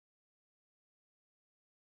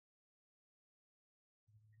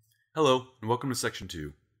Hello, and welcome to Section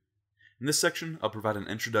 2. In this section, I'll provide an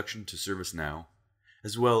introduction to ServiceNow,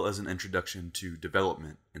 as well as an introduction to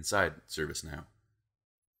development inside ServiceNow.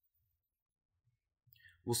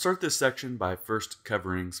 We'll start this section by first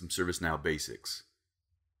covering some ServiceNow basics.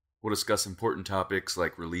 We'll discuss important topics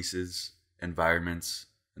like releases, environments,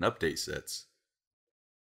 and update sets.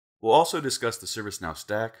 We'll also discuss the ServiceNow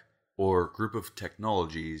Stack, or group of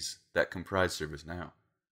technologies that comprise ServiceNow.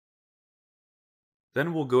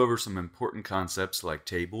 Then we'll go over some important concepts like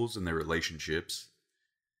tables and their relationships,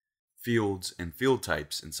 fields and field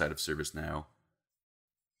types inside of ServiceNow,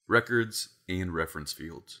 records and reference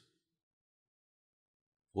fields.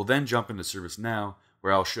 We'll then jump into ServiceNow,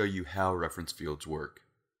 where I'll show you how reference fields work.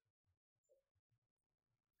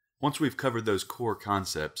 Once we've covered those core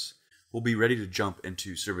concepts, we'll be ready to jump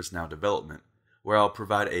into ServiceNow development, where I'll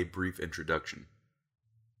provide a brief introduction.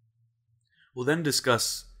 We'll then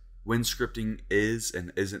discuss when scripting is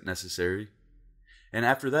and isn't necessary, and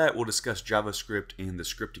after that we'll discuss JavaScript and the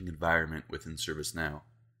scripting environment within ServiceNow.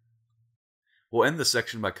 We'll end the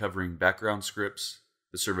section by covering background scripts,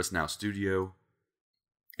 the ServiceNow Studio,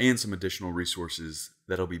 and some additional resources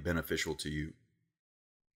that'll be beneficial to you.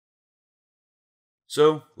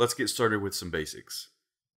 So let's get started with some basics.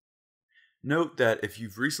 Note that if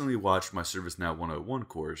you've recently watched my ServiceNow 101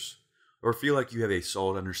 course, or feel like you have a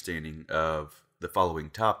solid understanding of the following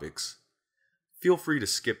topics, feel free to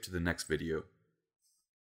skip to the next video.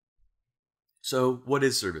 So, what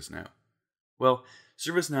is ServiceNow? Well,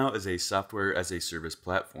 ServiceNow is a software as a service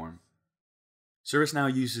platform.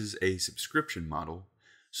 ServiceNow uses a subscription model,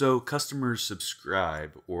 so customers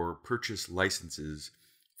subscribe or purchase licenses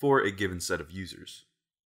for a given set of users.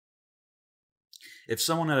 If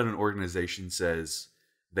someone at an organization says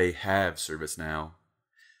they have ServiceNow,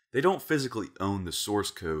 they don't physically own the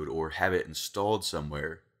source code or have it installed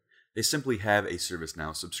somewhere. They simply have a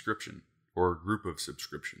ServiceNow subscription or a group of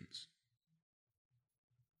subscriptions.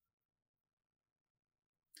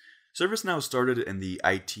 ServiceNow started in the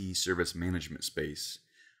IT service management space,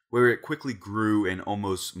 where it quickly grew and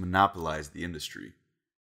almost monopolized the industry.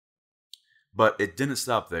 But it didn't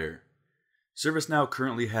stop there. ServiceNow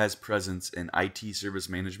currently has presence in IT service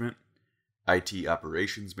management, IT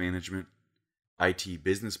operations management, IT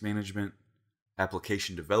business management,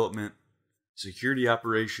 application development, security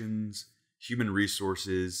operations, human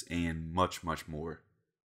resources, and much, much more.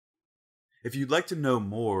 If you'd like to know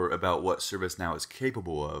more about what ServiceNow is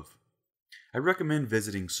capable of, I recommend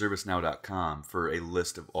visiting ServiceNow.com for a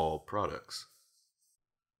list of all products.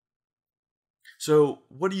 So,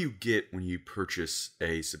 what do you get when you purchase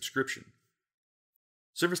a subscription?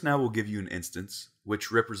 ServiceNow will give you an instance,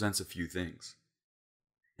 which represents a few things.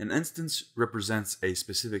 An instance represents a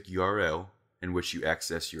specific URL in which you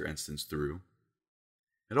access your instance through.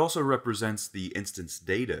 It also represents the instance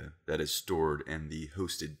data that is stored in the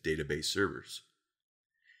hosted database servers,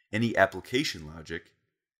 any application logic,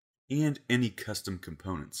 and any custom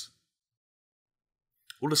components.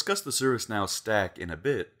 We'll discuss the ServiceNow Stack in a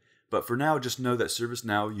bit, but for now just know that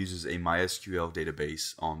ServiceNow uses a MySQL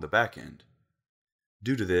database on the back end.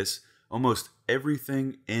 Due to this, almost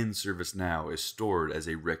everything in ServiceNow is stored as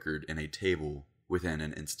a record in a table within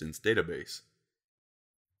an instance database.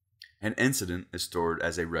 An incident is stored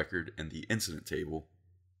as a record in the incident table.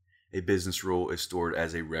 A business rule is stored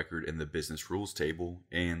as a record in the business rules table,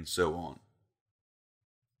 and so on.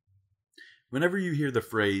 Whenever you hear the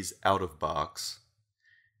phrase out of box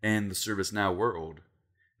in the ServiceNow world,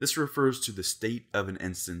 this refers to the state of an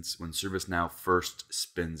instance when ServiceNow first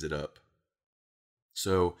spins it up.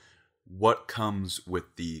 So, what comes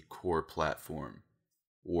with the core platform,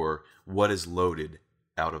 or what is loaded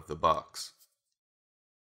out of the box?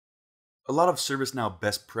 A lot of ServiceNow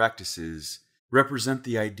best practices represent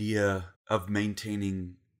the idea of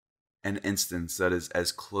maintaining an instance that is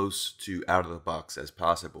as close to out of the box as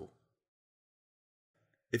possible.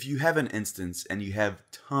 If you have an instance and you have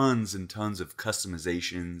tons and tons of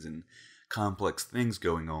customizations and complex things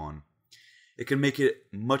going on, it can make it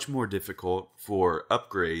much more difficult for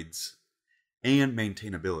upgrades and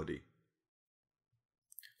maintainability.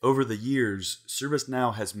 Over the years,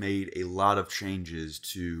 ServiceNow has made a lot of changes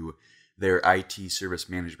to their IT service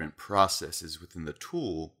management processes within the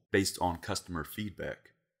tool based on customer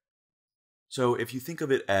feedback. So if you think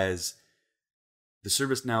of it as the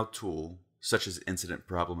ServiceNow tool, such as incident,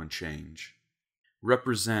 problem, and change,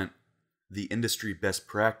 represent the industry best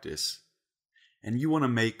practice, and you want to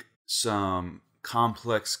make some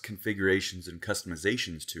complex configurations and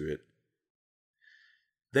customizations to it,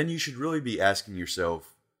 then you should really be asking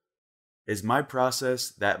yourself, is my process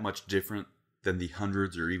that much different than the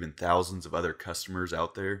hundreds or even thousands of other customers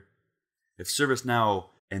out there? If ServiceNow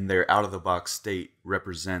in their out-of-the-box state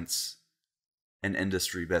represents an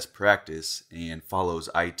industry best practice and follows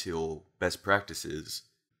ITIL best practices,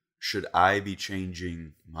 should I be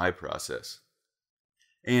changing my process?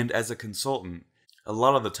 And as a consultant, a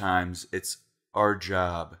lot of the times it's our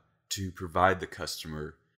job to provide the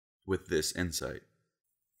customer with this insight.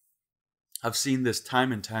 I've seen this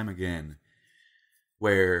time and time again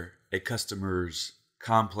where a customer's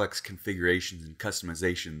complex configurations and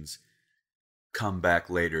customizations come back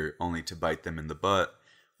later only to bite them in the butt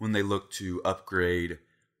when they look to upgrade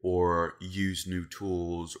or use new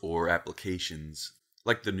tools or applications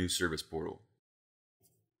like the new service portal.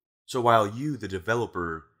 So while you, the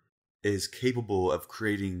developer, is capable of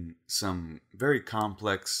creating some very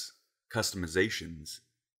complex customizations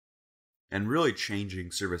and really changing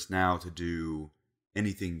ServiceNow to do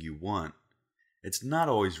anything you want, it's not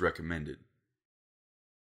always recommended.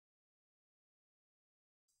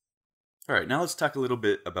 Alright, now let's talk a little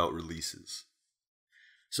bit about releases.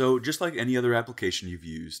 So just like any other application you've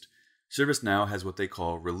used, ServiceNow has what they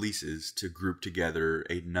call releases to group together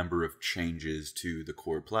a number of changes to the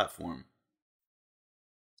core platform.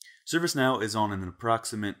 ServiceNow is on an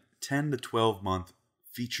approximate 10 to 12 month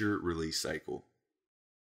feature release cycle.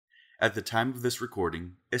 At the time of this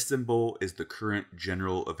recording, Istanbul is the current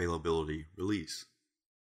general availability release.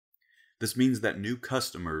 This means that new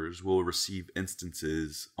customers will receive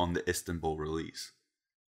instances on the Istanbul release.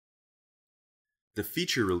 The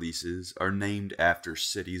feature releases are named after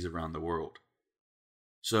cities around the world.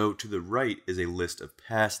 So to the right is a list of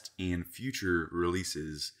past and future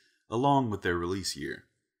releases along with their release year.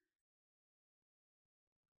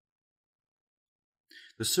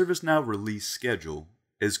 The ServiceNow release schedule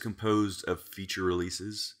is composed of feature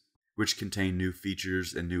releases, which contain new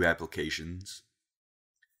features and new applications,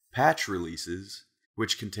 patch releases,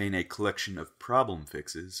 which contain a collection of problem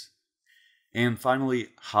fixes, and finally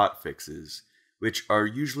hot fixes, which are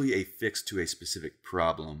usually a fix to a specific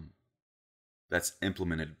problem that's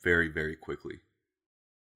implemented very, very quickly.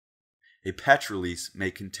 A patch release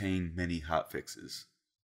may contain many hot fixes.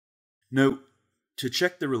 Note, to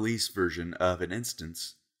check the release version of an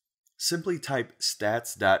instance, simply type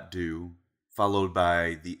stats.do followed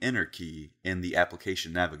by the enter key in the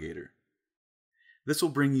application navigator. This will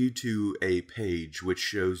bring you to a page which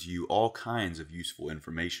shows you all kinds of useful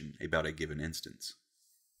information about a given instance.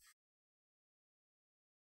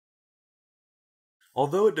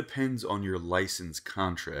 Although it depends on your license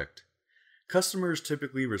contract, customers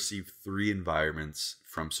typically receive 3 environments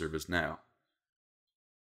from ServiceNow.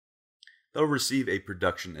 They'll receive a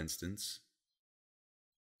production instance,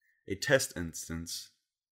 a test instance,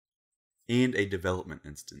 and a development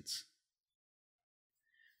instance.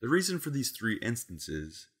 The reason for these 3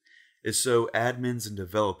 instances is so admins and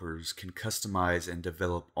developers can customize and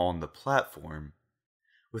develop on the platform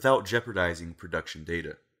without jeopardizing production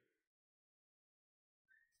data.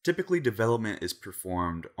 Typically, development is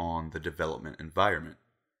performed on the development environment.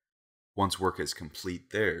 Once work is complete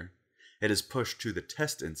there, it is pushed to the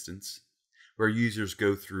test instance, where users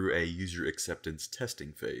go through a user acceptance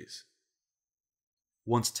testing phase.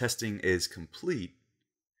 Once testing is complete,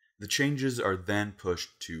 the changes are then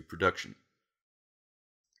pushed to production.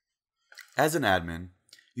 As an admin,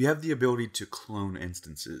 you have the ability to clone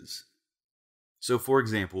instances. So for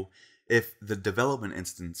example, if the development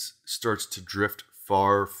instance starts to drift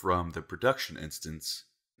far from the production instance,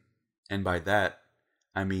 and by that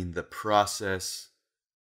I mean the process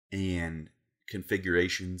and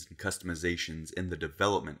configurations and customizations in the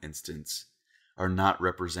development instance are not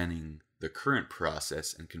representing the current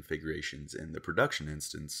process and configurations in the production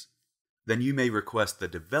instance, then you may request the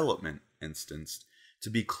development instance to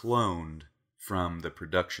be cloned from the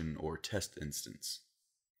production or test instance.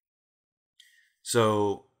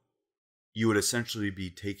 So you would essentially be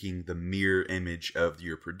taking the mirror image of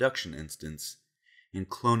your production instance and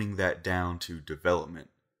cloning that down to development.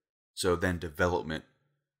 So then development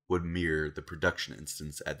would mirror the production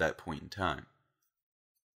instance at that point in time.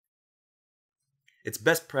 It's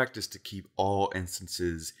best practice to keep all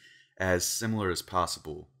instances as similar as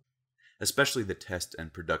possible, especially the test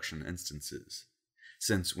and production instances,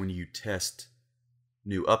 since when you test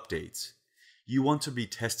new updates, you want to be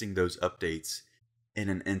testing those updates in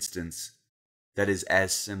an instance that is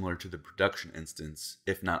as similar to the production instance,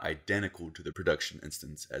 if not identical to the production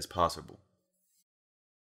instance, as possible.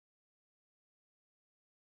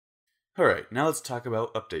 Alright, now let's talk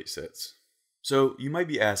about update sets. So you might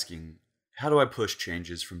be asking, how do I push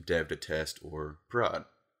changes from dev to test or prod?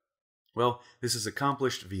 Well, this is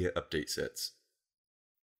accomplished via update sets.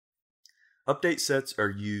 Update sets are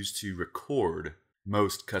used to record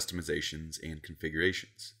most customizations and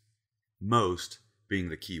configurations. Most being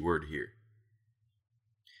the key word here.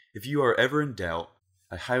 If you are ever in doubt,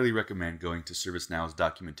 I highly recommend going to ServiceNow's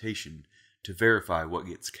documentation to verify what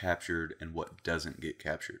gets captured and what doesn't get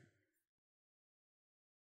captured.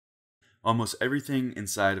 Almost everything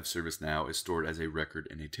inside of ServiceNow is stored as a record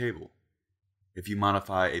in a table. If you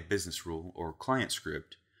modify a business rule or client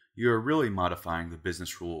script, you are really modifying the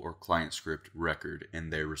business rule or client script record in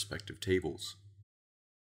their respective tables.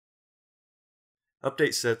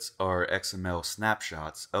 Update sets are XML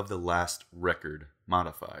snapshots of the last record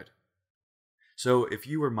modified. So if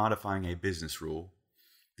you were modifying a business rule,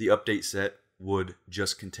 the update set would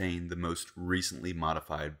just contain the most recently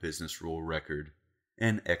modified business rule record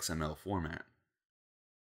in XML format.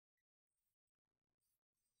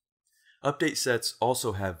 Update sets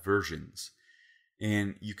also have versions,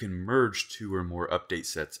 and you can merge 2 or more update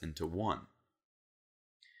sets into one.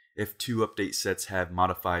 If 2 update sets have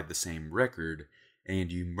modified the same record,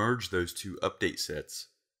 and you merge those 2 update sets,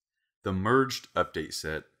 the merged update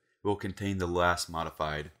set will contain the last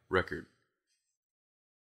modified record.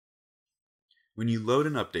 When you load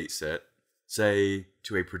an update set, say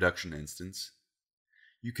to a production instance,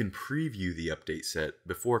 you can preview the update set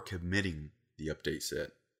before committing the update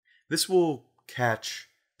set. This will catch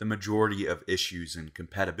the majority of issues and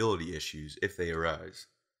compatibility issues if they arise.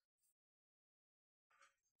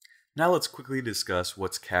 Now let's quickly discuss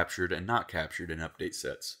what's captured and not captured in update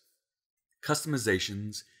sets.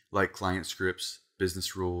 Customizations like client scripts,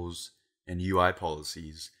 business rules, and UI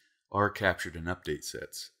policies are captured in update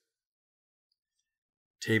sets.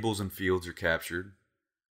 Tables and fields are captured.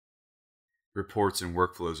 Reports and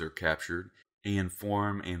workflows are captured, and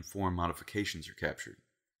form modifications are captured.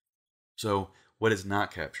 So, what is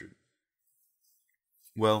not captured?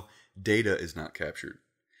 Well, data is not captured,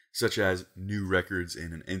 such as new records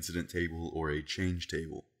in an incident table or a change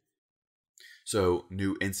table. So,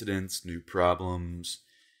 new incidents, new problems,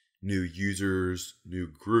 new users, new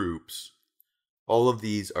groups, all of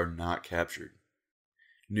these are not captured.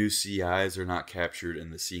 New CIs are not captured in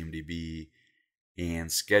the CMDB,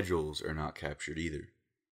 and schedules are not captured either.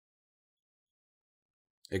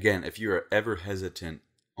 Again, if you are ever hesitant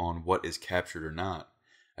on what is captured or not,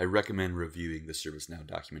 I recommend reviewing the ServiceNow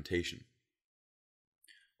documentation.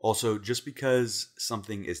 Also, just because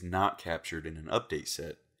something is not captured in an update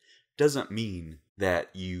set doesn't mean that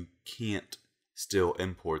you can't still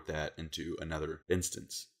import that into another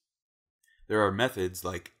instance. There are methods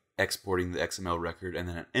like exporting the XML record and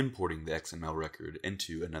then importing the XML record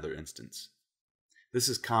into another instance. This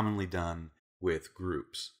is commonly done with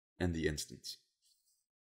groups in the instance.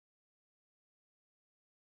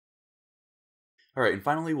 Alright, and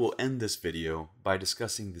finally we'll end this video by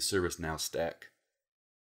discussing the ServiceNow Stack.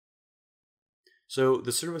 So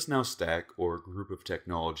the ServiceNow Stack, or group of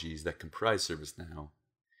technologies that comprise ServiceNow,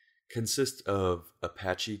 consists of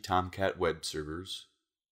Apache Tomcat web servers,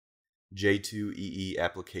 J2EE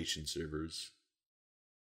application servers,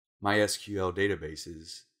 MySQL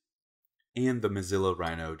databases, and the Mozilla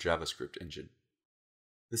Rhino JavaScript engine.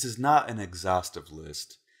 This is not an exhaustive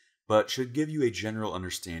list, but should give you a general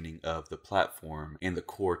understanding of the platform and the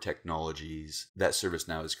core technologies that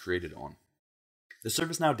ServiceNow is created on. The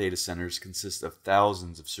ServiceNow data centers consist of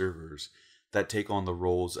thousands of servers that take on the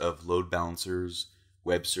roles of load balancers,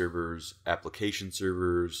 web servers, application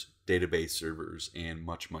servers, database servers, and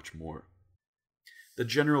much, much more. The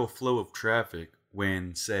general flow of traffic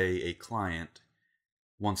when, say, a client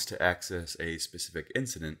wants to access a specific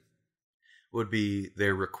incident would be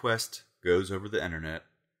their request goes over the internet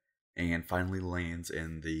and finally lands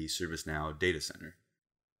in the ServiceNow data center.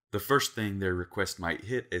 The first thing their request might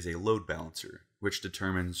hit is a load balancer, which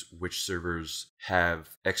determines which servers have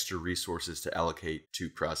extra resources to allocate to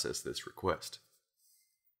process this request.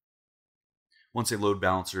 Once a load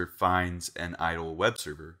balancer finds an idle web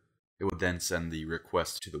server, it would then send the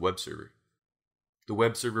request to the web server. The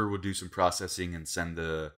web server will do some processing and send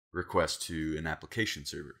the request to an application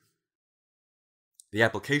server. The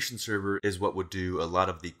application server is what would do a lot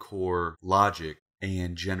of the core logic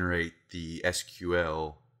and generate the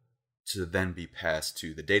SQL to then be passed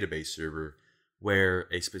to the database server, where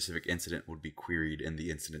a specific incident would be queried in the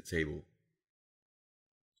incident table.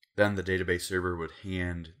 Then the database server would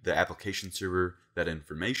hand the application server that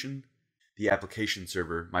information. The application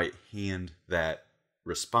server might hand that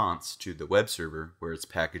response to the web server, where it's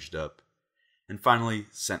packaged up, and finally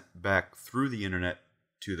sent back through the internet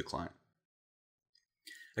to the client.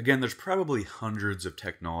 Again, there's probably hundreds of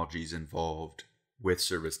technologies involved with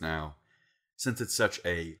ServiceNow, since it's such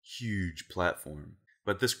a huge platform,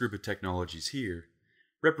 but this group of technologies here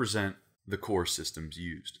represent the core systems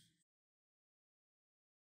used.